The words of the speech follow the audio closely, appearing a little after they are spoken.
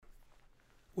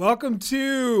Welcome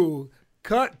to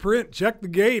Cut, Print, Check the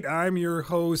Gate. I'm your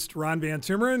host, Ron Van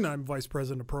Timmeren. I'm Vice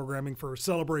President of Programming for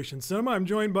Celebration Cinema. I'm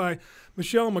joined by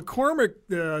Michelle McCormick,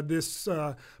 this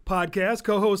podcast,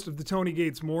 co-host of the Tony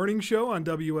Gates Morning Show on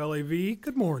WLAV.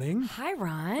 Good morning. Hi,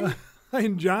 Ron.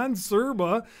 And John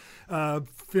Serba,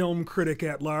 film critic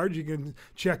at large. You can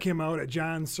check him out at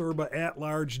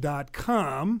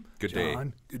johnserbaatlarge.com. Good day.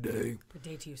 John, good day. Good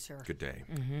day to you, sir. Good day.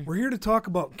 Mm-hmm. We're here to talk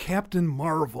about Captain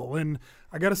Marvel, and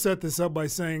I got to set this up by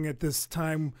saying at this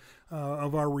time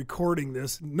of our recording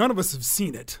this, none of us have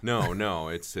seen it. No,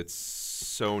 it's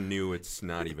so new it's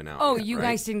not even out. Oh, yet, you right?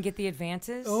 guys didn't get the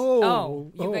advances?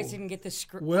 Oh, you guys didn't get the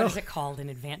well- what is it called? An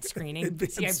advanced screening?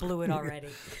 See, I blew it already.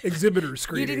 Exhibitor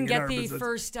screening. You didn't in get our the business.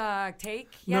 first take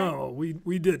yet? No, we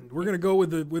didn't. We're going to go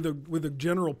with the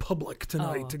general public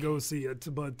tonight to okay. go see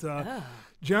it. But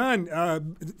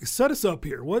John, set us up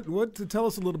here. What to tell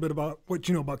us a little bit about what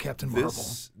you know about Captain Marvel?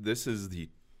 This is the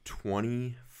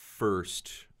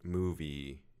 21st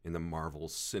movie in the Marvel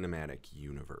Cinematic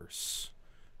Universe.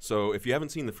 So if you haven't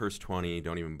seen the first 20,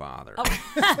 don't even bother. Oh.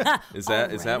 Is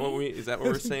that what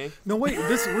we're saying? No, wait.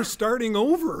 We're starting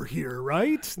over here,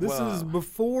 right? This is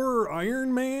before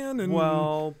Iron Man, and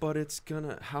Well, but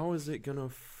how is it gonna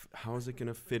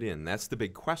fit in? That's the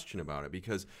big question about it,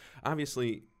 because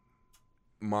obviously,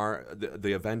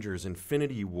 the Avengers: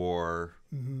 Infinity War,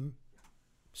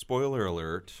 spoiler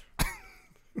alert,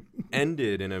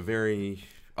 ended in a very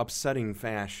upsetting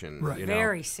fashion. Right. You know?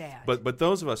 Very sad. But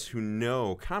those of us who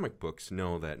know comic books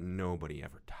know that nobody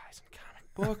ever dies in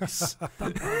comic books.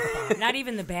 Not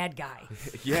even the bad guy.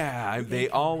 Yeah, they're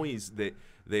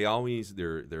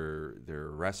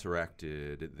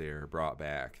resurrected, they're brought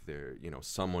back,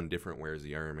 someone different wears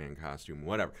the Iron Man costume,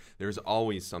 whatever. There's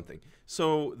always something.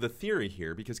 So the theory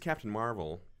here, because Captain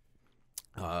Marvel,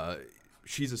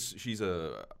 she's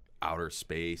a outer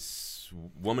space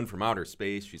woman from outer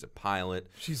space. She's a pilot.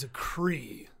 she's a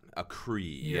Kree. A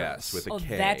Kree, Yes. yes, with a Oh,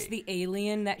 K. that's the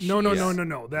alien that No. she's...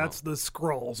 That's the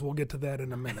Skrulls. We'll get to that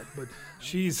in a minute. But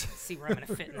she's See where I'm going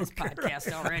to fit in this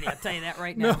podcast already. I'll tell you that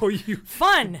right now. no you.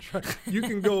 Fun. You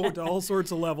can go to all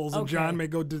sorts of levels, and Okay. John may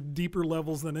go to deeper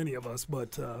levels than any of us.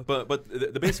 But But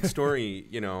the basic story,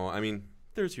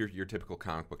 there's your typical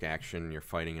comic book action, you're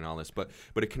fighting and all this, but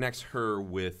it connects her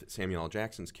with Samuel L.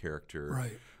 Jackson's character,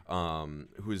 Right.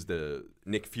 Who's the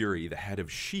Nick Fury, the head of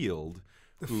S.H.I.E.L.D.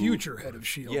 the future head of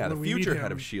S.H.I.E.L.D. Yeah, the when we meet future him-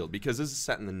 head of S.H.I.E.L.D., because this is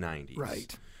set in the 90s.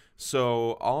 Right.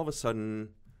 So all of a sudden,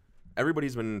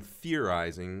 everybody's been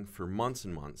theorizing for months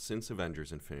and months since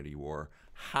Avengers Infinity War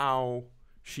how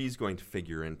she's going to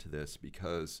figure into this,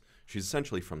 because she's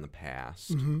essentially from the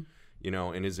past. Mm-hmm.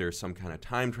 And is there some kind of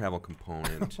time travel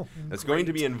component that's going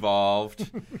to be involved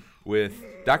with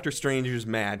Doctor Strange's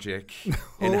magic,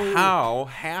 and how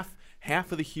half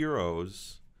of the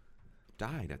heroes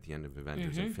died at the end of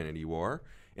Avengers Infinity War,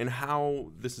 and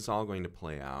how this is all going to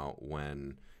play out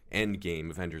when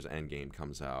Avengers Endgame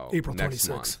comes out April next 26th,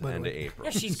 month, by the end way. of April.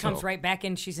 Yeah, she comes right back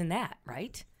in. She's in that,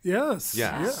 right? Yes.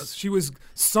 Yes. She was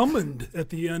summoned at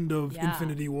the end of Yeah.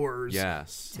 Infinity Wars.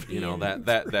 Yes, be in.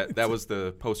 that was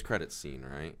the post-credits scene,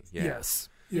 right? Yeah. Yes.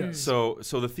 Yes. So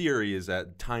the theory is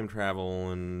that time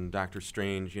travel and Doctor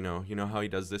Strange, you know how he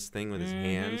does this thing with his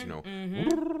hands,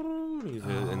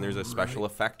 and there's a special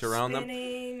effect around them,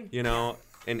 Spinning.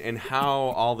 and how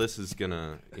all this is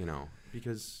gonna,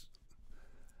 because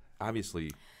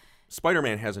obviously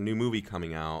Spider-Man has a new movie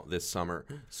coming out this summer,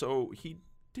 so he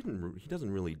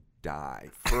doesn't really die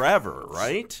forever,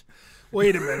 right?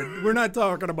 Wait a minute. We're not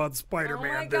talking about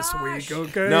Spider-Man Oh my this gosh. week,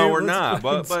 okay? No, we're Let's-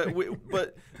 not.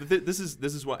 But this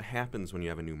is what happens when you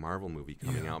have a new Marvel movie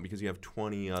coming out, because you have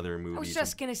 20 other movies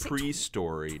just gonna say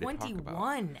pre-story to talk about.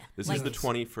 21. This Like- is the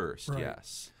 21st. Right.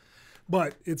 Yes.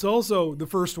 But it's also the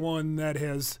first one that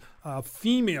has a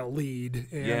female lead.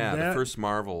 And Yeah, that, the first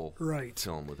Marvel Right.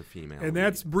 film with a female. And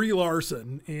that's Brie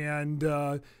Larson.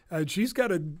 And she's got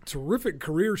a terrific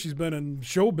career. She's been in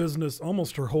show business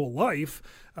almost her whole life.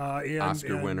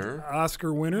 Oscar winner.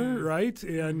 Oscar winner, right?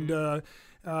 And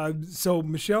so,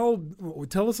 Michelle,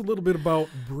 tell us a little bit about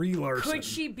Brie Larson. Could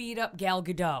she beat up Gal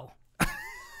Gadot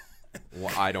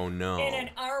Well, I don't know. in an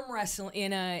arm wrestle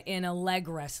in a leg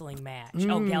wrestling match?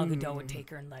 Oh, Gal Gadot would take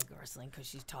her in leg wrestling because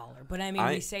she's taller. But I mean,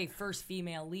 we say first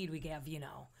female lead. We have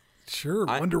Sure,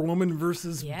 Wonder Woman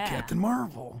versus Yeah. Captain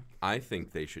Marvel. I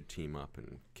think they should team up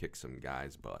and kick some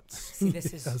guys' butts. See, this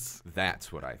is Yes.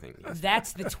 That's what I think.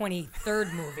 that's the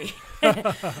 23rd movie.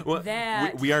 Well,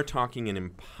 That- we are talking an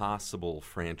impossible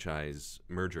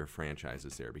merger of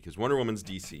franchises there, because Wonder Woman's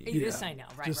DC. This I know,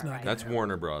 right? just not right. That's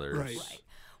Warner Brothers. Right.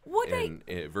 Would they?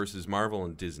 And versus Marvel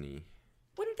and Disney.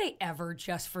 Wouldn't they ever,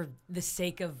 just for the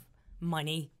sake of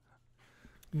money,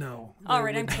 No. All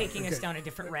right, I'm taking us down a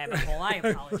different rabbit hole. I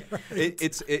apologize.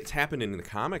 It's happened in the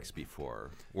comims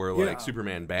before, where like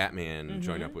Superman, Batman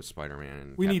joined up with Spider-Man.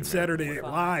 And we Captain need Saturday America.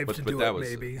 Night Live But to do that it, was,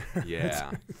 maybe.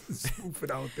 Yeah. Spoof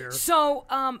it out there. So,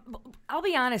 I'll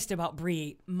be honest about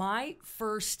Brie. My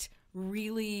first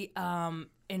really, this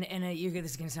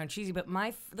is going to sound cheesy, but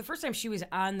the first time she was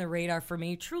on the radar for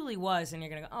me truly was, and you're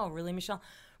going to go, oh, really, Michelle?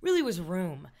 Really was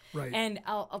Room. Right. And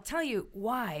I'll tell you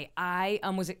why. I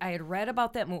had read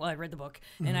about that movie. Well, I read the book,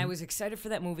 and I was excited for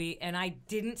that movie, and I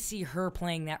didn't see her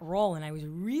playing that role, and I was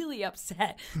really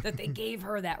upset that they gave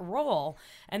her that role.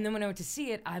 And then when I went to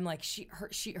see it, I'm like,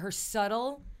 her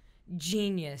subtle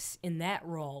genius in that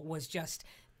role was just,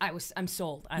 I'm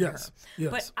sold on her.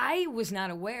 Yes. But I was not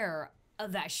aware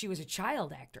that she was a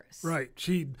child actress. Right.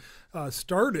 She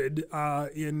started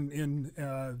in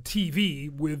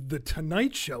TV with The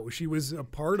Tonight Show. She was a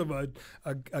part of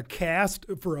a cast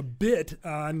for a bit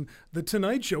on The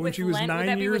Tonight Show when she was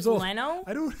 9 years old. Leno?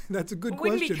 I don't. That's a good It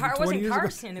wouldn't question. be it wasn't 20 years ago.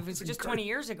 Carson. It was just 20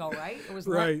 years ago, right? It was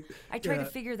Right. I tried to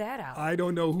figure that out. I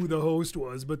don't know who the host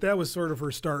was, but that was sort of her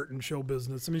start in show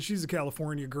business. I mean, she's a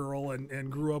California girl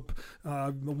and grew up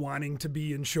wanting to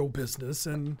be in show business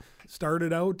and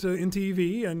started out in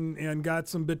TV and got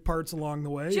some bit parts along the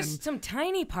way. Just some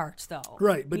tiny parts, though.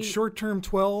 Right, but Short Term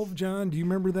 12, John, do you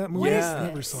remember that movie? Yeah. I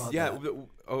never saw Yeah. that.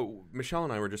 Michelle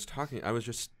and I were just talking. I was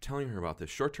just telling her about this.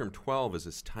 Short Term 12 is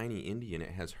this tiny indie, and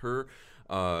it has her,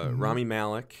 Rami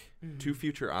Malek, two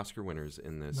future Oscar winners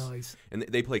in this. Nice. And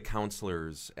they play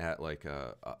counselors at like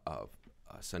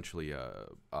essentially a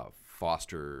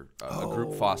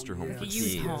group foster home for Like a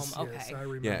teens. youth home. Yes, Okay. I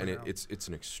remember Yeah, and now. it's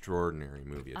an extraordinary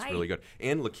movie. It's really good.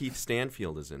 And Lakeith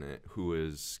Stanfield is in it, who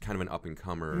is kind of an up and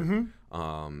comer,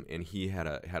 and he had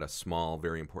a small,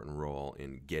 very important role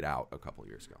in Get Out a couple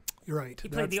years ago. You're right. He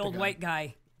played That's the old guy. white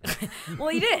guy. Well,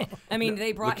 he did. I mean,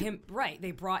 they brought him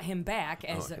They brought him back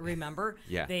as remember.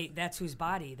 Yeah. That's whose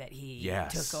body that he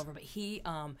took over. But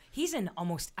he's in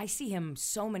almost. I see him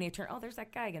so many. Oh, there's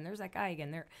that guy again. There's that guy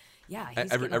again. There. Yeah, he's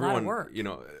getting a lot of work. You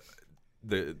know,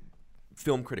 the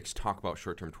film critics talk about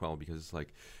Short Term 12 because it's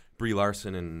like Brie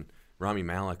Larson and Rami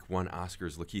Malek won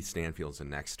Oscars. Lakeith Stanfield's the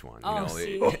next one. That's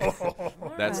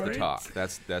the talk.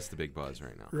 That's the big buzz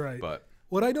right now. Right. But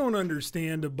what I don't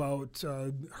understand about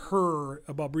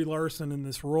Brie Larson in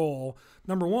this role,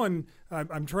 number one,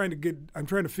 I'm trying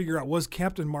to figure out, was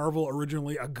Captain Marvel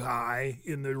originally a guy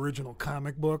in the original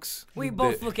comic books? We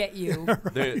both look at you.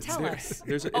 Tell us.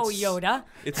 Yoda.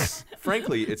 It's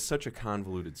frankly, it's such a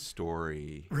convoluted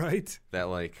story, Right. that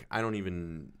like I don't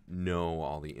even know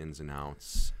all the ins and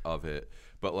outs of it.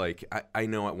 But like I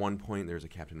know at one point there's a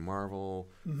Captain Marvel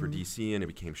for DC, and it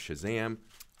became Shazam.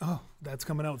 Oh, that's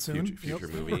coming out soon. Future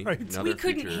movie. Right. Another We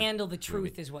couldn't future handle the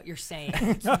truth, movie. is what you're saying.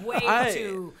 It's way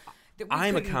too.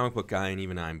 I'm a comic book guy, and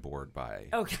even I'm bored by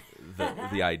Okay.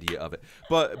 the idea of it.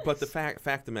 But the fact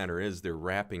of the matter is, they're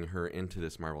wrapping her into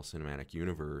this Marvel Cinematic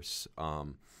Universe,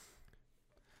 and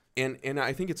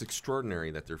I think it's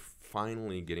extraordinary that they're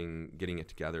finally getting it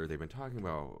together. They've been talking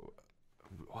about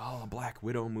a Black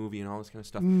Widow movie and all this kind of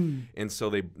stuff, and so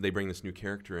they bring this new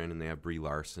character in, and they have Brie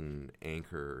Larson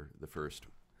anchor the first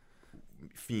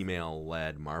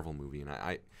female-led Marvel movie,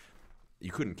 and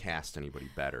you couldn't cast anybody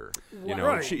better. You know,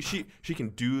 Right. she can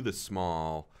do the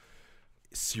small,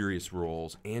 serious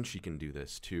roles, and she can do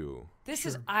this too.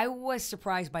 I was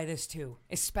surprised by this too,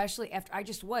 especially after I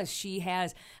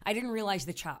didn't realize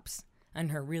the chops on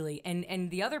her really, and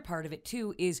the other part of it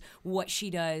too is what she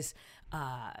does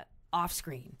off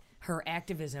screen, her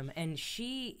activism, and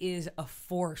she is a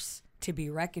force to be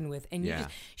reckoned with. And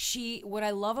what I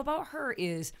love about her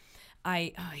is,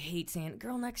 I hate saying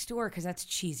girl next door because that's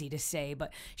cheesy to say,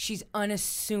 but she's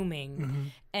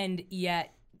unassuming, and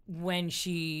yet when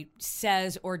she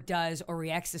says or does or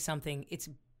reacts to something, it's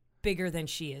bigger than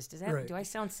she is. Do I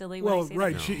sound silly when I say that?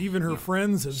 Right. Even her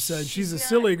friends have said she's a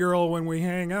silly girl when we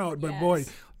hang out, but boy,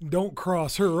 don't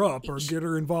cross her up or get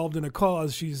her involved in a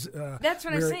cause she's that's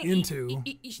what I'm saying. into.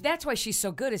 That's why she's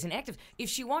so good as an active. If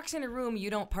she walks in a room, you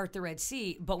don't part the Red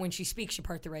Sea, but when she speaks, you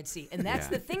part the Red Sea. And that's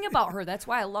the thing about her. That's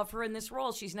why I love her in this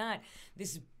role. She's not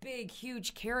this big,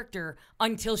 huge character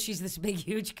until she's this big,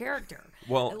 huge character.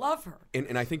 Well, I love her.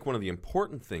 And I think one of the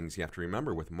important things you have to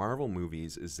remember with Marvel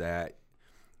movies is that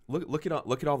look at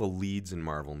all the leads in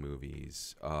Marvel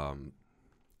movies.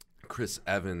 Chris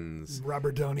Evans,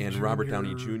 Robert Downey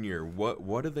Jr.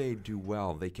 What do they do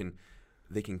well? They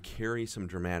can carry some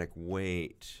dramatic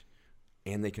weight,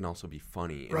 and they can also be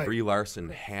funny. And Brie Larson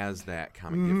has that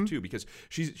comic gift too, because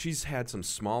she's had some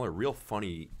smaller, real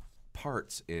funny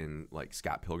parts in like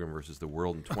Scott Pilgrim versus the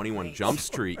World and 21 Jump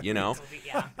Street, you know,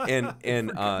 Yeah.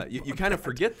 and you kind of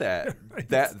forget that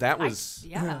that was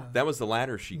Yeah. that was the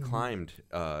ladder she climbed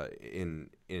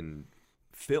in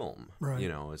film, Right. you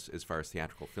know, as far as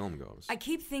theatrical film goes. I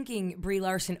keep thinking Brie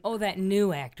Larson, oh, that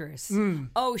new actress.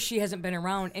 Oh, she hasn't been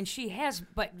around. And she has,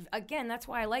 but again, that's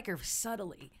why I like her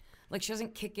subtly. Like, she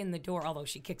doesn't kick in the door, although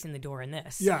she kicks in the door in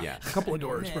this. Yeah, Yes. a couple of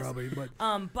doors Yes. probably, but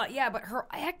But her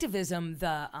activism,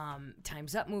 the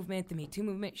Time's Up movement, the Me Too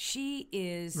movement, she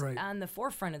is Right. on the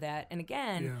forefront of that. And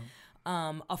again,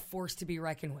 a force to be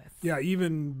reckoned with. yeah,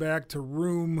 even back to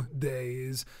Room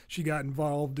days, she got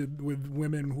involved with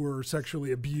women who were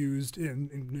sexually abused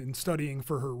in studying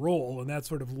for her role, and that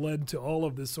sort of led to all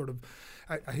of this sort of,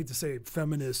 I hate to say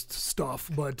feminist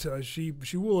stuff, but she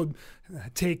will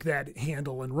take that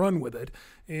handle and run with it.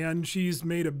 And she's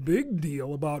made a big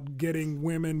deal about getting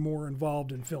women more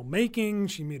involved in filmmaking.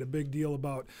 She made a big deal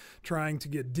about trying to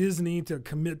get Disney to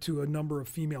commit to a number of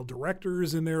female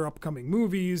directors in their upcoming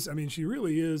movies. I mean, she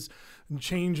really is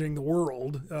changing the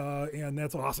world, and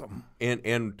that's awesome.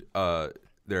 And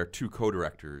there are two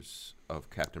co-directors of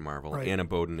Captain Marvel, Right. Anna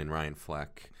Boden and Ryan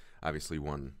Fleck. Obviously,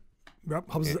 one Yep,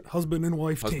 husband and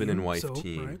wife team. husband and wife So,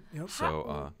 team. right, yep.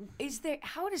 So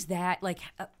How does that, like,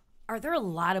 are there a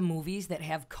lot of movies that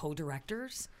have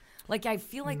co-directors? Like, I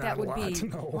feel like Not that a would lot, be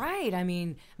no. right. I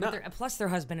mean, No. plus they're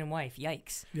husband and wife.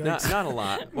 Yikes. not a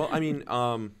lot. Well, I mean,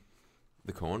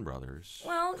 the Coen brothers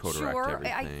Well, co-direct sure.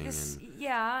 everything. I guess,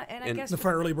 yeah, and I and guess The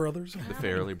Farrelly brothers. The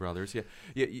Farrelly brothers, yeah.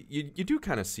 You do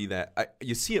kind of see that.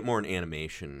 You see it more in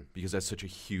animation because that's such a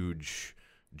huge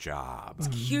job.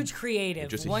 huge creative.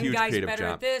 Just a One huge guy's creative better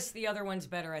job. at this, the other one's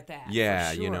better at that. Yeah,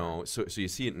 for you sure. know, so you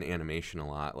see it in animation a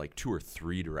lot, like 2 or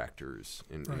 3 directors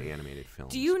in animated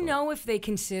films. Do you but- know if they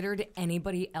considered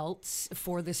anybody else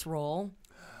for this role?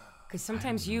 Because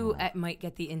sometimes you might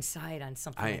get the inside on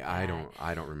something. like I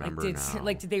that. don't remember Like,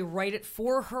 now. did they write it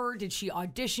for her? Did she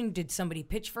audition? Did somebody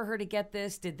pitch for her to get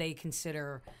this? Did they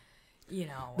consider, you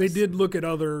know? They did look at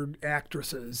other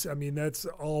actresses. I mean, that's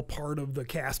all part of the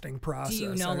casting process. Do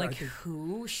you know, I like, think-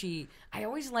 who she? I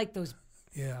always like those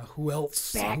yeah, who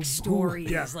else? backstories.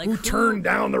 Who, yeah, like who turned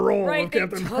down the role Right, of they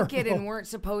Captain took it Marvel. and weren't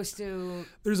supposed to.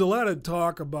 There's a lot of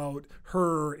talk about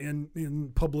her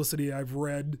in publicity I've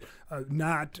read,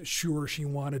 not sure she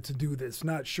wanted to do this,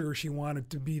 not sure she wanted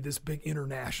to be this big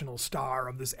international star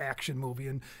of this action movie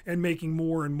and making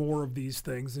more and more of these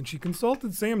things. And she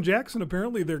consulted Sam Jackson.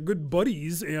 Apparently they're good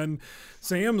buddies. And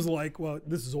Sam's like, well,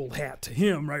 this is old hat to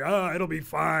him, right? It'll be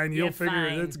fine. You'll Yeah, figure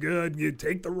fine. it's good. You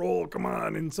take the role, come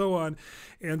on, and so on.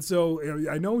 And so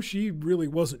I know she really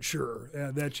wasn't sure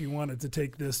that she wanted to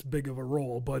take this big of a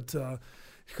role, but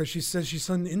because she says she's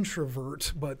an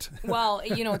introvert, but Well,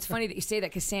 you know, it's funny that you say that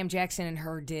because Sam Jackson and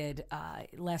her did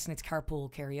last night's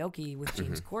carpool karaoke with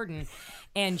James Corden,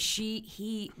 and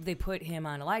they put him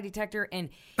on a lie detector, and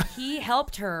he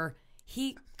helped her.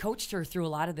 He coached her through a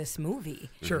lot of this movie.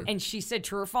 Sure. And she said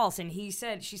true or false, and she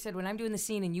said, when I'm doing the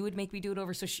scene and you would make me do it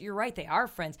over, so you're right, they are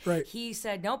friends. Right. He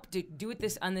said, nope, do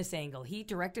it on this angle. He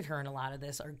directed her in a lot of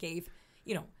this, or gave,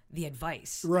 you know, the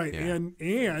advice. right, Yeah.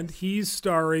 and he's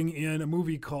starring in a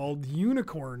movie called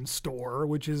Unicorn Store,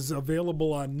 which is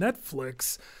available on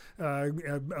Netflix.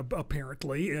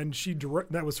 Apparently, and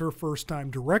that was her first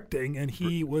time directing, and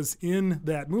he was in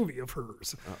that movie of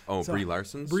hers. Brie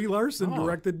Larson's? Brie Larson Oh.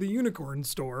 directed The Unicorn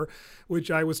Store, which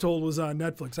I was told was on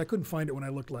Netflix. I couldn't find it when I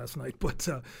looked last night, but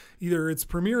either it's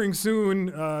premiering soon,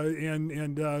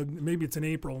 and maybe it's in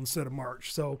April instead of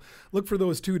March. So look for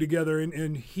those two together.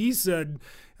 And he said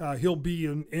he'll be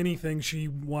in anything she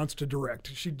wants to direct.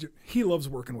 He loves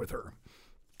working with her.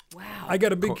 Wow. I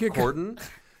got a big kick. Corden?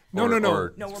 No, Or- no, no.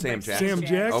 or No, we're Sam back to Jackson. Sam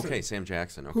Jackson. Okay, Sam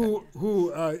Jackson. Okay.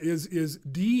 Who is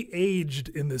de-aged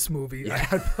in this movie. I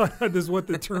thought that is what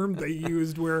the term they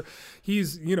used, where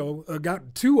he's,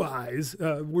 got 2 eyes.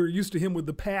 We're used to him with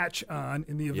the patch on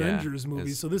in the Avengers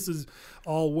movies. So this is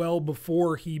all well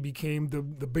before he became the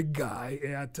big guy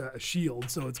at S.H.I.E.L.D.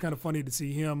 So it's kind of funny to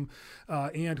see him.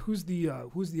 And who's the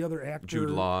other actor? Jude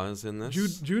Law is in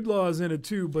this. Jude Law is in it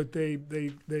too, but they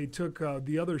took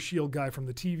the other S.H.I.E.L.D. guy from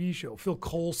the TV show, Phil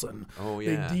Coulson. Oh,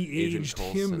 yeah. They de-aged Agent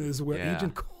him Coulson. as well. Yeah.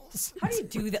 Agent Coulson. How do you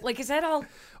do that? Like, is that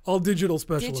All digital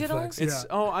special Digital? effects. It's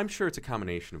Yeah. I'm sure it's a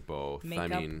combination of both. Makeup?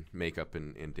 I mean, makeup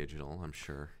and digital, I'm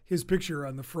sure. His picture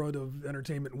on the front of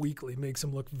Entertainment Weekly makes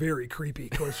him look very creepy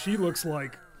because she looks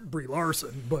like Brie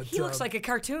Larson, but he looks like a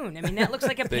cartoon? I mean, that looks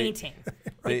like a painting.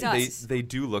 They, It does. they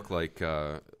do look like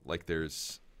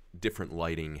there's different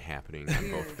lighting happening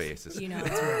on both faces. You know,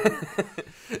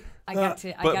 I got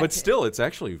to. But still, it's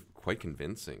actually quite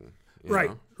convincing. you Right,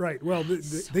 know? right. Well,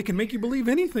 they can make you believe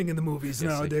anything in the movies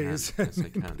Yes, nowadays. they can. Yes, they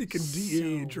can. They can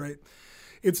de-age, right?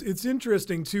 It's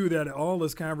interesting too that all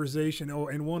this conversation. Oh,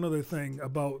 and one other thing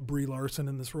about Brie Larson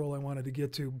in this role I wanted to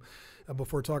get to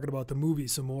before talking about the movie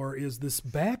some more is this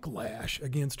backlash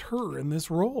against her in this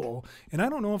role. And I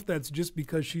don't know if that's just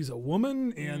because she's a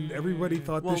woman and everybody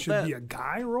thought Well, this should be a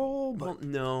guy role. But Well,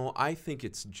 no, I think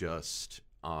it's just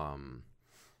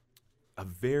a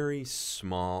very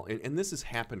small, and this has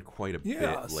happened quite a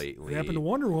bit lately. It happened to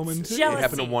Wonder Woman too. It happened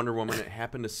to Jealousy. Wonder Woman. It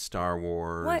happened to Star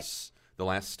Wars. What? The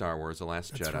last Star Wars, The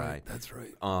Last That's Jedi. right. That's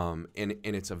right. And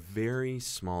it's a very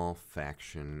small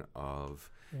faction of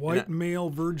White male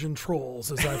virgin trolls,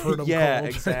 as I've heard them yeah,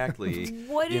 called. exactly.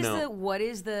 What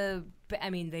is the? I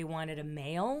mean, they wanted a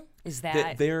male. Is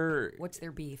that They're what's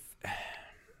their beef?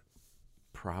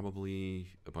 probably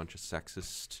a bunch of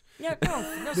sexist Yeah,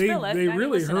 no, They- spill it. they I mean,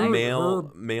 really listen, hurt-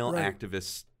 male right.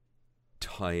 activist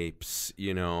types,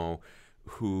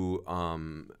 who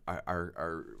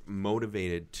are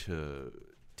motivated to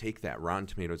take that Rotten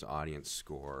Tomatoes audience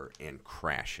score and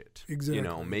crash it.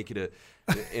 Exactly. Make it a.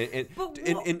 But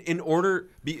in order,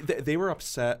 they were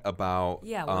upset about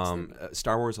Yeah, what's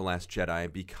Star Wars: The Last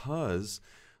Jedi because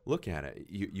look at it.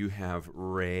 You have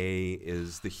Rey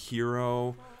is the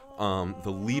hero.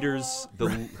 The leaders,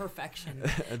 perfection.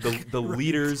 the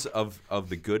leaders of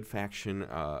the good faction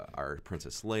are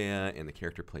Princess Leia and the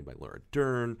character played by Laura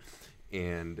Dern,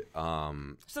 and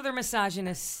So they're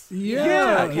misogynists.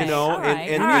 Yeah, Okay, all right,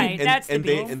 and all right, that's the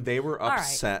they beef. and they were All right.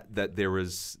 upset that there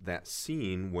was that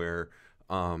scene where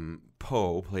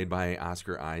Poe, played by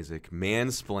Oscar Isaac,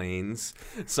 mansplains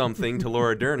something to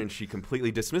Laura Dern, and she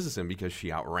completely dismisses him because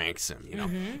she outranks him.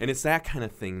 Mm-hmm. And it's that kind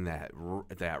of thing that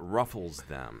ruffles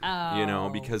them. Oh.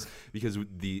 Because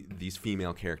these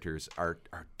female characters are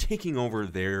taking over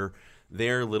their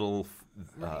little.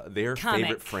 Their Comic.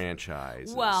 favorite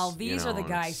franchise. Well, these are the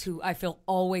guys who I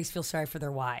always feel sorry for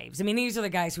their wives. I mean, these are the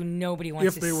guys who nobody wants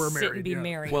If to they were sit married, and be yeah.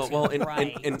 married. Well, to.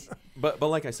 Right. but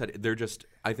like I said, they're just.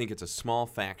 I think it's a small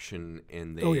faction,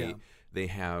 and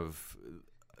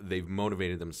they've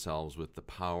motivated themselves with the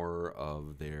power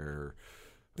of their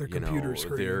computer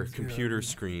screens. their yeah. computer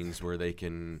screens, where they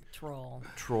can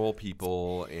troll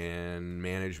people and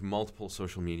manage multiple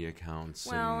social media accounts.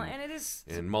 Well, and it is.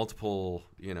 and multiple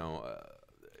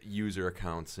user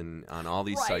accounts and on all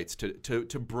these Right. sites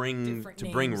to bring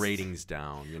Different bring names. ratings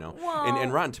down, Well-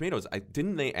 and Rotten Tomatoes,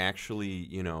 didn't they actually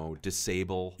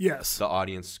disable Yes. the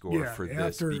audience score Yeah, for this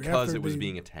after because it was they-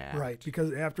 being attacked, Right,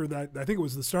 because after that, I think it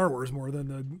was the Star Wars more than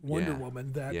the Wonder Yeah.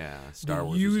 Woman that Star the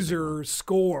Wars was the big user one.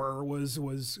 score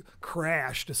was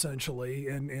crashed essentially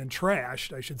and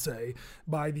trashed, I should say,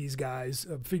 by these guys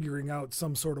figuring out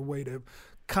some sort of way to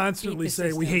constantly the say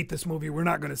we system. hate this movie, we're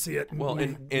not going to see it. Well, we-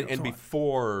 and so on.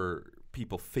 before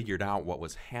people figured out what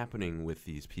was happening with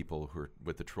these people who were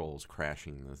with the trolls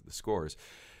crashing the scores,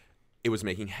 it was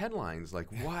making headlines like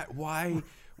why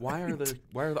are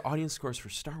the audience scores for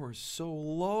Star Wars so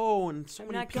low, and so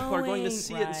many not people are going to going,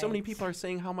 see it, and so many right. people are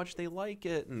saying how much they like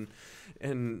it,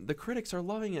 and the critics are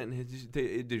loving it, and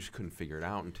they just couldn't figure it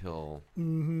out until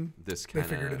this kind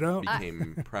figured it out. of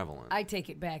became prevalent. I take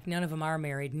it back. None of them are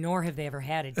married, nor have they ever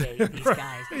had a date, these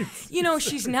guys.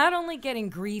 She's not only getting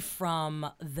grief from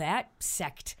that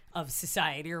sect of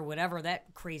society or whatever,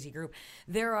 that crazy group.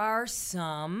 There are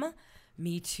some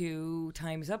Me Too,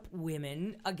 Time's Up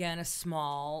women, again, a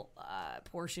small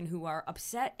portion, who are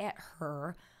upset at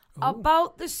her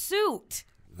about the suit.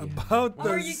 about the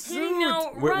Are you suit.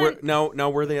 kidding? No, Now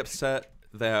were they upset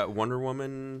that Wonder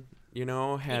Woman,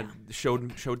 had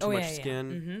showed too Oh, much yeah, yeah.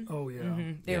 skin? Oh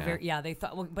yeah. They were Yeah. they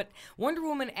thought, well, but Wonder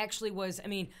Woman actually was,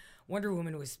 Wonder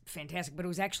Woman was fantastic, but it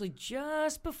was actually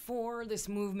just before this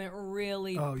movement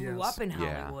really Oh, blew yes. up in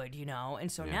Yeah. Hollywood,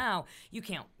 and so now you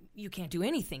can't do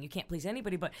anything. You can't please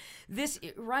anybody. But this,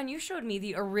 Ron, you showed me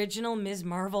the original Ms.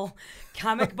 Marvel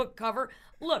comic book cover.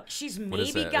 Look, she's What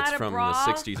is maybe that? got It's a from bra.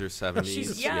 the 60s or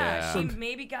 70s. She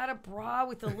maybe got a bra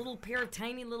with a little pair of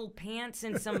tiny little pants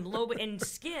and some low and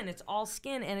skin. It's all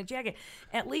skin and a jacket.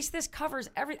 At least this covers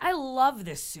I love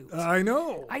this suit. I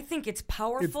know. I think it's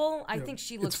powerful. I think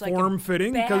she looks it's like form a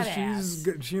fitting because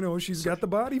badass. she's got the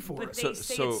body for But it. they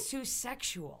say it's too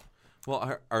sexual.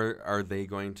 Well, are they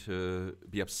going to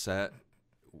be upset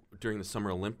during the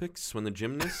Summer Olympics when the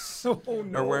gymnasts Oh,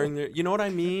 no. are wearing their? You know what I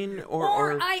mean?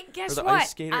 Or I guess or the what? ice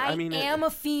skater? I mean, am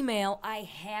a female. I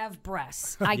have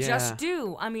breasts. I Yeah. just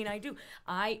do. I do.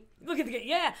 I look at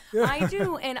the I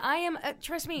do, and I am.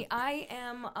 Trust me, I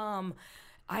am.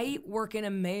 I work in a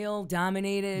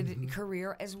male-dominated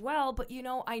career as well, but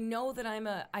I know that I'm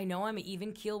an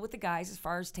even keel with the guys as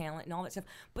far as talent and all that stuff.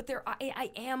 But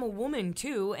I am a woman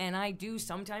too, and I do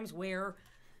sometimes wear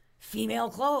female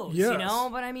clothes, Yes.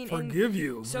 But I mean, Forgive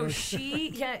you. So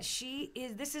she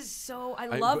is. This is so. I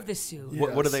love the suit.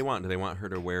 What do they want? Do they want her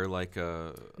to wear like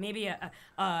Maybe a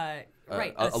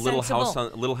little house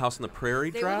sensible- on Little House on the Prairie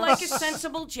They dress? would like a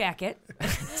sensible jacket,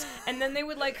 and then they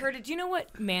would like her to. Do you know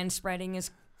what manspreading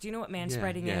is? Do you know what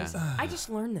manspreading yeah. is? I just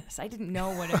learned this. I didn't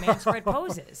know what a manspread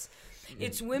pose is.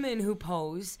 It's women who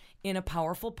pose in a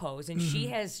powerful pose, and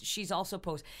she's also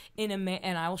posed in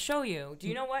and I will show you. Do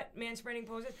you know what manspreading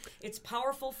pose is? It's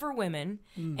powerful for women,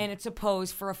 and it's a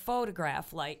pose for a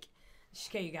photograph. Like,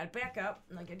 okay, you got to back up.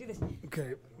 And like I do this.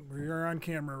 Okay, we're on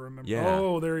camera. Remember? Yeah.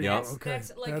 Oh, there you Yep. go. Okay,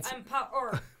 That's like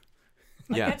I'm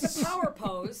Yes. that's a power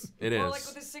pose. It or is. like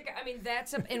with a cigar. I mean,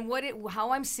 that's a and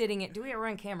how I'm sitting. It. Do we are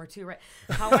on camera too, right?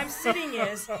 How I'm sitting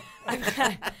is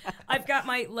I've got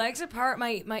my legs apart,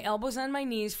 my elbows on my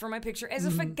knees for my picture, as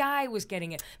if a guy was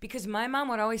getting it. Because my mom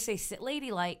would always say, "Sit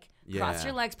ladylike." Cross Yeah.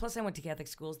 your legs. Plus, I went to Catholic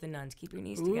schools. The nuns keep your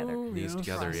knees together. Knees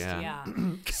together, Trust, yeah.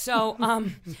 So,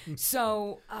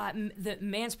 the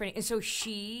manspreading, and so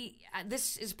she.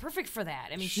 This is perfect for that.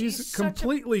 I mean, she's such a-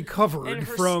 completely covered and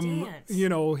her from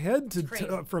stance. Head to crazy.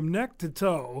 from neck to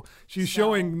toe. She's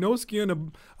showing no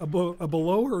skin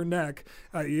below her neck.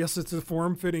 Yes, it's a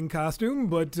form-fitting costume,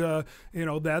 but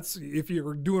that's if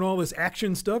you're doing all this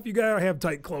action stuff, you gotta have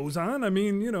tight clothes on. I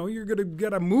mean, you're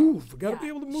gotta move. Gotta be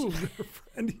able to move.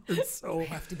 And so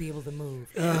have to be able to move.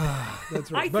 that's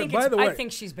right. I But think by the way, I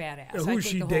think she's badass. I who's think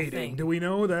she the whole dating? thing. Do we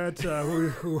know that?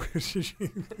 Who is she?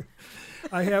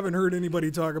 I haven't heard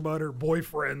anybody talk about her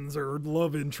boyfriends or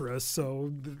love interests,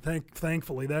 so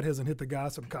thankfully that hasn't hit the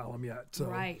gossip column yet. So.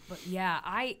 Right, but yeah,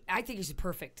 I think she's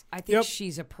perfect. I think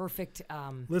she's a perfect.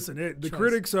 Listen, the choice.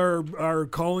 critics are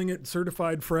calling it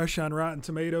certified fresh on Rotten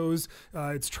Tomatoes.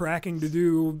 It's tracking to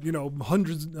do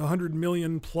 100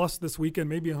 million plus this weekend,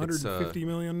 maybe 150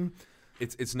 million.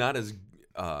 It's not as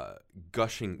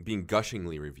being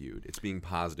gushingly reviewed. It's being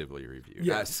positively reviewed.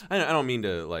 Yes. I don't mean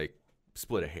to like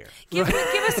split a hair. Give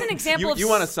us an example. You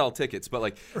want to sell tickets, but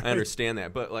like I understand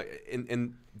that. But like,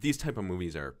 and these type of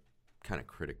movies are kind of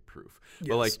critic proof. Yes.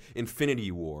 But like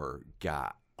Infinity War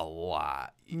got a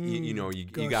lot. You got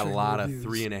a gushing lot reviews.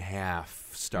 of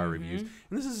 3.5-star reviews, and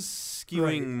this is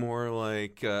skewing more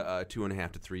like a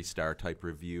 2.5 to 3-star type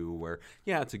review. Where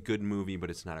it's a good movie, but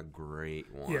it's not a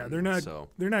great one. Yeah, they're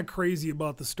not crazy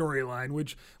about the storyline,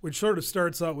 which sort of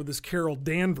starts out with this Carol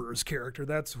Danvers character.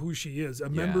 That's who she is, a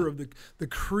member of the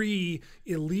Kree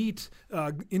elite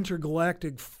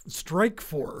intergalactic strike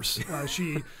force.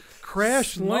 She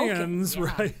crash lands,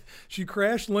 right? She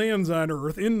crash lands on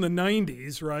Earth in the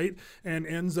 90s, right? And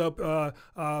ends up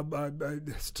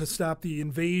to stop the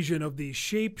invasion of the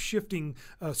shape-shifting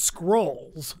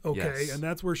Skrulls, okay? Yes. And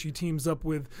that's where she teams up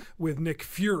with Nick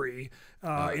Fury.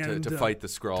 To fight the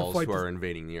Skrulls who are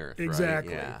invading the Earth.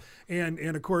 Exactly. Right? Yeah.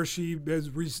 And of course, she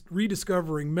is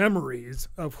rediscovering memories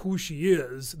of who she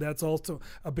is. That's also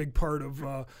a big part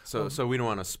of. So we don't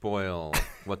want to spoil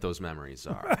what those memories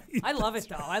are. I love it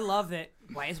though. I love it.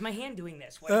 Why is my hand doing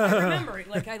this? Why do I remember it?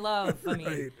 Like I mean,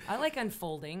 Right. I like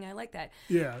unfolding. I like that.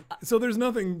 Yeah. So there's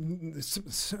nothing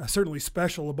certainly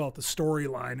special about the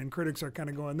storyline, and critics are kind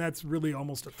of going, that's really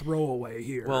almost a throwaway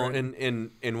here. Well,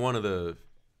 in one of the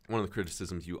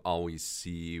criticisms you always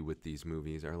see with these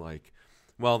movies are like,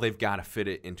 well, they've got to fit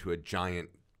it into a giant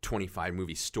 25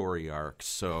 movie story arc.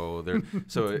 So they're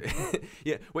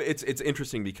yeah. Well, it's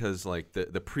interesting because like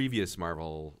the previous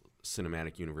Marvel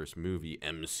Cinematic Universe movie,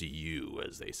 MCU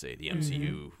as they say, the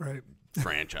MCU right.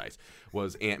 franchise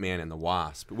was Ant-Man and the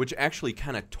Wasp, which actually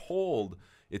kind of told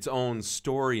its own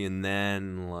story and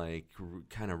then like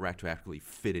kind of retroactively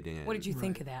fit it in. What did you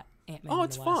think of that? Ant-Man Oh, and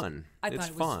it's the Wasp? fun. I It's thought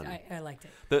it fun. was. I liked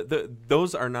it.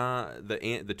 Those are not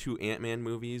the two Ant-Man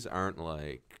movies aren't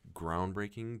like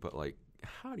groundbreaking, but like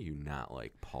how do you not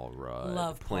like Paul Rudd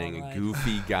Love playing Paul Rudd. a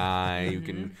goofy guy who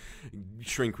can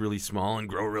shrink really small and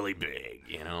grow really big?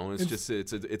 You know,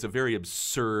 it's a very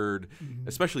absurd,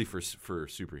 especially for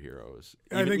superheroes.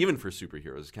 Even for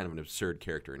superheroes, it's kind of an absurd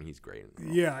character, and he's great. In the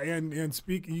role. Yeah, and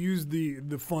use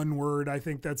the fun word. I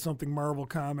think that's something Marvel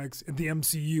Comics, the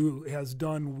MCU, has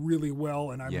done really well,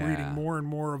 and I'm reading more and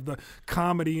more of the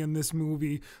comedy in this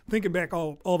movie. Thinking back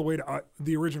all the way to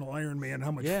the original Iron Man,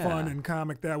 how much fun and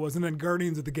comic that was, and then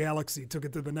Guardians of the Galaxy took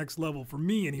it to the next level for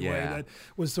me anyway. Yeah. That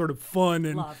was sort of fun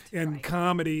and Loved, right.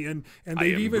 comedy, and I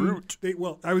they've am even Groot.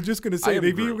 I was just going to I say am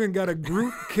they've Groot. even got a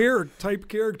Groot type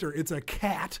character. It's a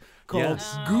cat called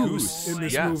Yes. Goose in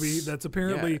this Yes. movie. That's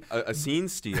apparently. Yeah, a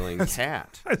scene-stealing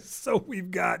cat. So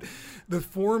we've got the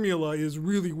formula is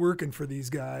really working for these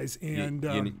guys, and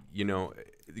You know,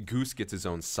 Goose gets his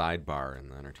own sidebar in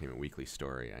the Entertainment Weekly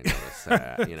story. I noticed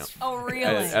that. You know, Oh, really?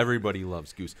 Everybody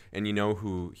loves Goose, and you know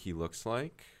who he looks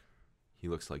like? He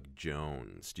looks like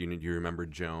Jones. Do you remember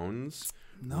Jones?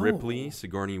 No. Ripley,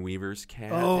 Sigourney Weaver's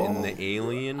cat in the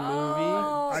Alien movie.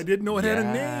 I didn't know it had a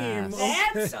name.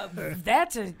 Yes.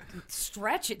 That's a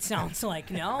stretch, it sounds like.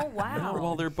 No? Wow.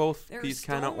 Well, they're both They're these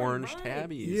kind of stolen, orange right.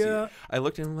 tabbies. Yeah. I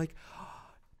looked at him like,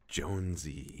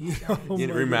 Jonesy. Oh You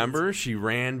my remember? She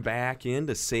ran back in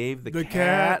to save The cat.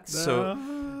 cat. So,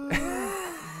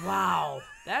 Wow.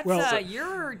 That's, Well,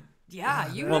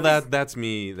 you. well, that's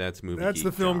me. That's movie. That's geek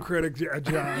the film John. critic,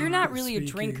 John. You're not really a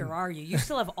speaking. drinker, are you? You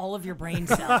still have all of your brain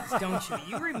cells, don't you?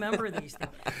 You remember these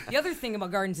things. The other thing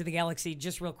about Guardians of the Galaxy,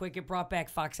 just real quick, it brought back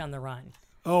Fox on the Run.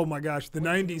 Oh my gosh, the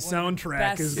 '90s One of the soundtrack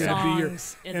best is going to be here.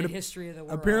 songs in And the history of the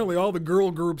world. apparently, all the girl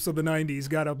groups of the '90s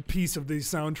got a piece of the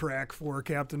soundtrack for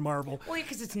Captain Marvel. Well, yeah,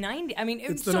 because it's 90. I mean,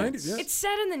 It's the 90s, yeah. It's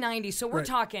set in the 90s, so we're Right.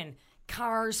 talking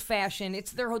cars, fashion.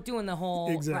 They're doing the whole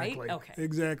Exactly. right. Okay.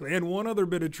 Exactly. And one other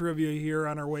bit of trivia here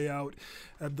on our way out: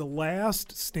 the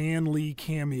last Stan Lee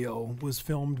cameo was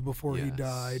filmed before he Yes.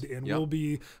 died, and Yep. will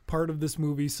be part of this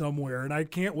movie somewhere. And I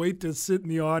can't wait to sit in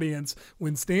the audience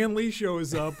when Stan Lee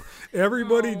shows up.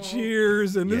 Everybody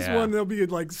cheers, and this Yeah. one there'll be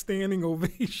like standing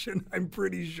ovation. I'm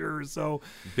pretty sure. So.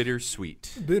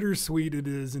 Bittersweet. Bittersweet it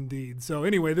is indeed. So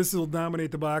anyway, this will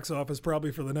dominate the box office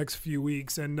probably for the next few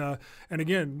weeks, and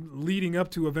again, leading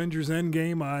up to Avengers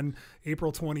Endgame on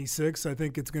April 26th, I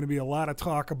think it's going to be a lot of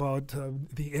talk about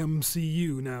the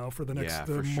MCU now for the next Yeah,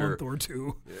 for month sure. or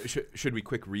two. Should we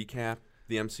quick recap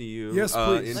the MCU? Yes,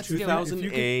 please. In Let's do it.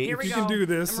 2008, Here we If you go. can do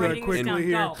this I'm writing quickly down.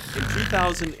 here. Go. in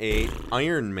 2008,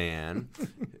 Iron Man.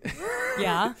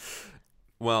 Yeah.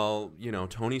 Well, you know,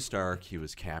 Tony Stark, he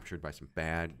was captured by some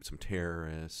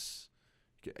terrorists.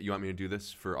 You want me to do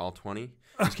this for all 20? He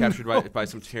was captured by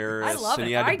some terrorists, love and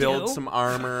he it. had to I build do. some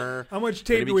armor. How much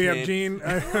Then tape he do we have, became- Gene?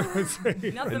 I would say.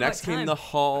 Nothing And but next came time. the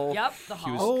Hulk. Yep, the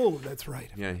He was- Hulk. Oh, that's right.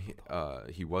 Yeah,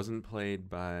 he wasn't played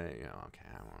by. Okay,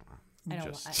 I don't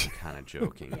just wa- kind of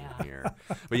joking Yeah. here,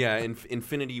 but yeah,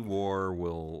 Infinity War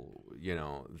will, you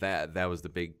know, that was the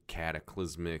big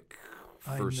cataclysmic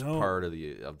I first know. part of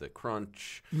the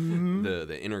crunch, Mm-hmm.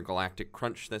 the intergalactic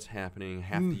crunch that's happening.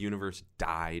 Half the universe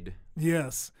died,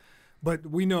 Yes. But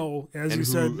we know, as and you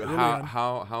said early on,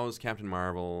 how is Captain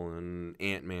Marvel and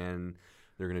Ant-Man?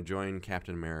 They're going to join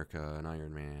Captain America and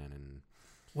Iron Man and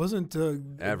wasn't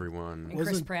everyone. And Chris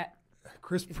wasn't- Pratt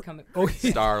Chris is coming. Oh,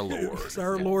 Star Lord.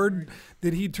 Star Lord,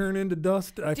 did he turn into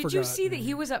dust? I Did forgot. you see that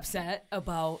he was upset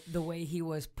about the way he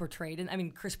was portrayed? And I mean,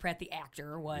 Chris Pratt, the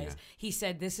actor, was. Yeah. He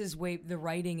said, the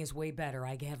writing is way better.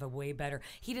 I have a way better.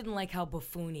 He didn't like how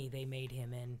buffoony they made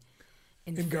him in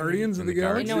in Guardians of In the the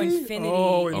Galaxy? No, Infinity.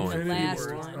 Oh, in Infinity the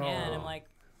last Wars. one. Yeah, and I'm like,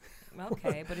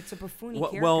 okay, but it's a buffoony Well,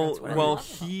 character. well, That's what I well,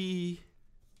 love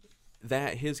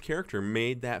about his character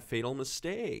made that fatal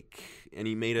mistake, and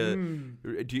he made a.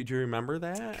 Do you remember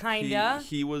that? Kinda.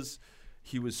 He was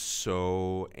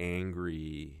so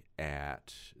angry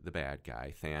at the bad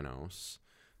guy Thanos,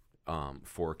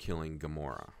 for killing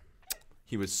Gamora.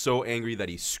 He was so angry that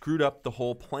he screwed up the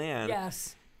whole plan.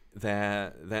 Yes.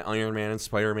 That Iron Man and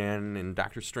Spider-Man and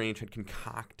Doctor Strange had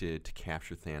concocted to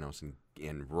capture Thanos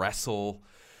and wrestle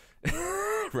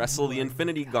the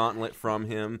Infinity Gauntlet from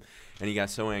him, and he got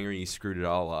so angry he screwed it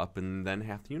all up, and then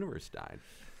half the universe died.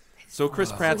 So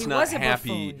Chris Pratt's he not was a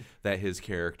happy buffoon. that his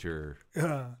character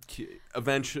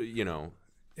eventually, you know,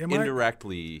 Am I-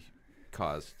 indirectly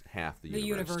caused half the The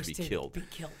universe to be killed.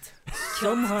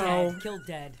 Somehow- Killed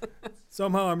dead.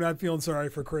 Somehow I'm not feeling sorry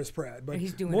for Chris Pratt, but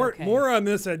He's doing more okay. more on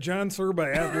this at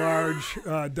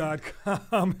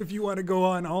johnsurba@large.com if you want to go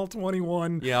on all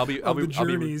 21 Yeah, I'll be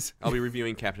journeys. I'll be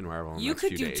reviewing Captain Marvel. In the You next could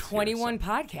few do days here, 21 so-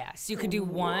 podcasts. You could do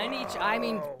one each. I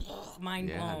mean, mind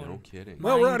Yeah, blown. no kidding.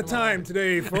 Well, we're out Mind of time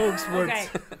today, folks. Okay.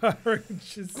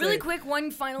 Just Really say- quick, one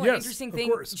final Yes, interesting of thing.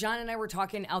 course. John and I were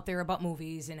talking out there about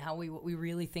movies and how we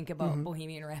really think about Mm-hmm.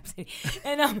 Bohemian Rhapsody.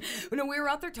 And we were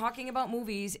out there talking about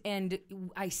movies, and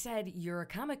I said, you're a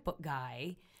comic book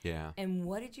guy. Yeah. And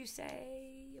what did you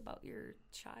say about your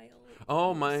child?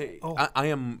 Oh my! Oh. I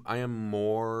am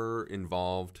more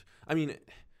involved. I mean,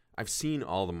 I've seen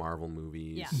all the Marvel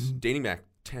movies Yeah. dating back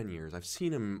 10 years. I've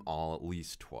seen them all at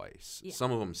least twice. Yeah.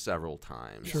 Some of them several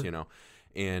times. Sure. You know,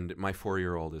 And my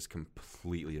 4-year-old is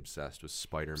completely obsessed with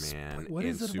Spider-Man What and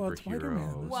is it about Spider-Man?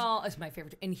 superheroes. Well, it's my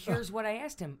favorite. And here's what I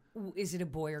asked him: is it a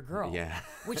boy or girl? Yeah.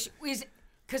 Which is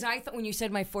because I thought when you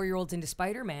said my 4-year-old's into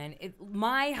Spider-Man,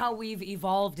 how we've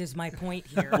evolved is my point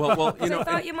here. Well, you know, I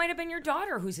thought you might have been your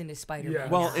daughter who's into Spider-Man. Yeah.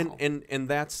 well, now. and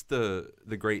that's the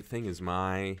great thing is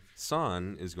my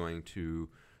son is going to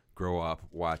grow up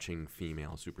watching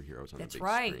female superheroes on That's the big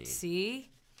right. screen.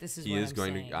 See, this is He what is I'm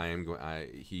going saying. to.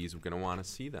 He's going to want to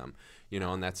see them,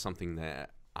 and that's something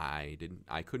that I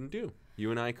couldn't do. You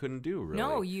and I couldn't do, really.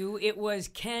 No, it was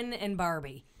Ken and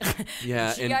Barbie.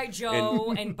 Yeah, G.I.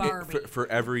 Joe and Barbie. For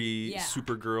every Yeah.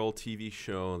 Supergirl TV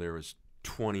show, there was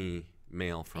 20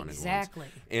 male-fronted Exactly.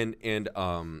 ones. And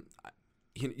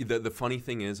the funny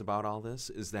thing is about all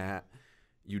this is that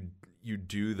you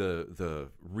do the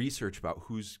research about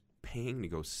who's paying to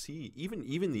go see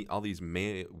even all these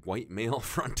white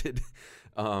male-fronted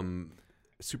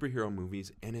superhero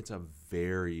movies, and it's a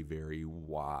very, very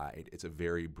it's a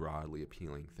very broadly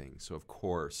appealing thing. So of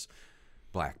course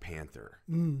Black Panther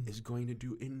is going to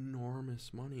do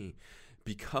enormous money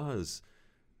because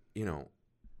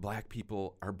black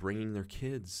people are bringing their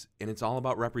kids, and it's all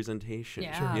about representation.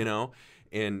 Yeah. Sure.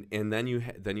 And then you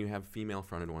have female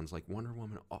fronted ones like Wonder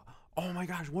Woman. Oh my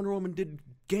gosh, Wonder Woman did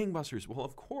gangbusters. Well,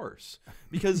 of course,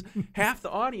 because half the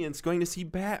audience going to see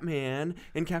Batman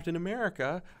and Captain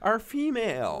America are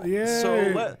female. Yay.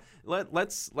 So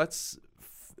let's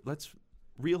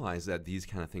realize that these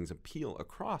kind of things appeal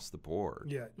across the board.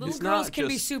 Yeah. Little It's girls not can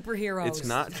be just- superheroes. It's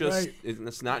not just Right.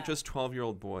 it's not just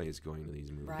 12-year-old boys going to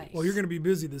these movies. Right. Well, you're going to be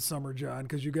busy this summer, John,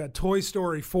 because you got Toy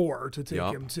Story 4 to take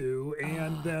Yup. him to,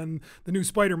 and then the new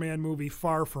Spider-Man movie,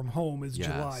 Far From Home, is Yes.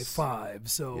 July 5.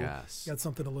 So Yes. got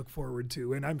something to look forward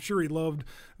to. And I'm sure he loved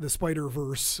the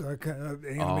Spider-Verse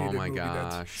animated Oh, my movie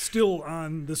gosh. that's still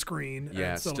on the screen.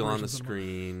 Yeah, at still on the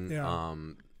Celebration Cinema. screen. Yeah.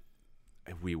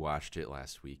 We watched it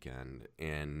last weekend,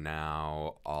 and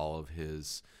now all of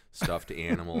his stuffed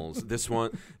animals. This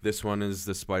one is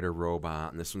the Spider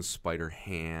Robot, and this one's Spider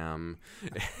Ham.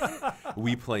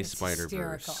 We play Spider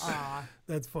Hysterical. Verse. Aw.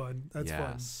 That's fun. That's fun.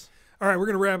 Yes. All right, we're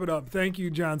going to wrap it up. Thank you,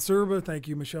 John Serba. Thank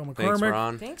you, Michelle McCormick. Thanks,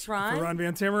 Ron. Thanks, For Ron. Ron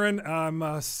Van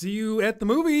Timmeren. See you at the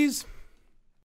movies.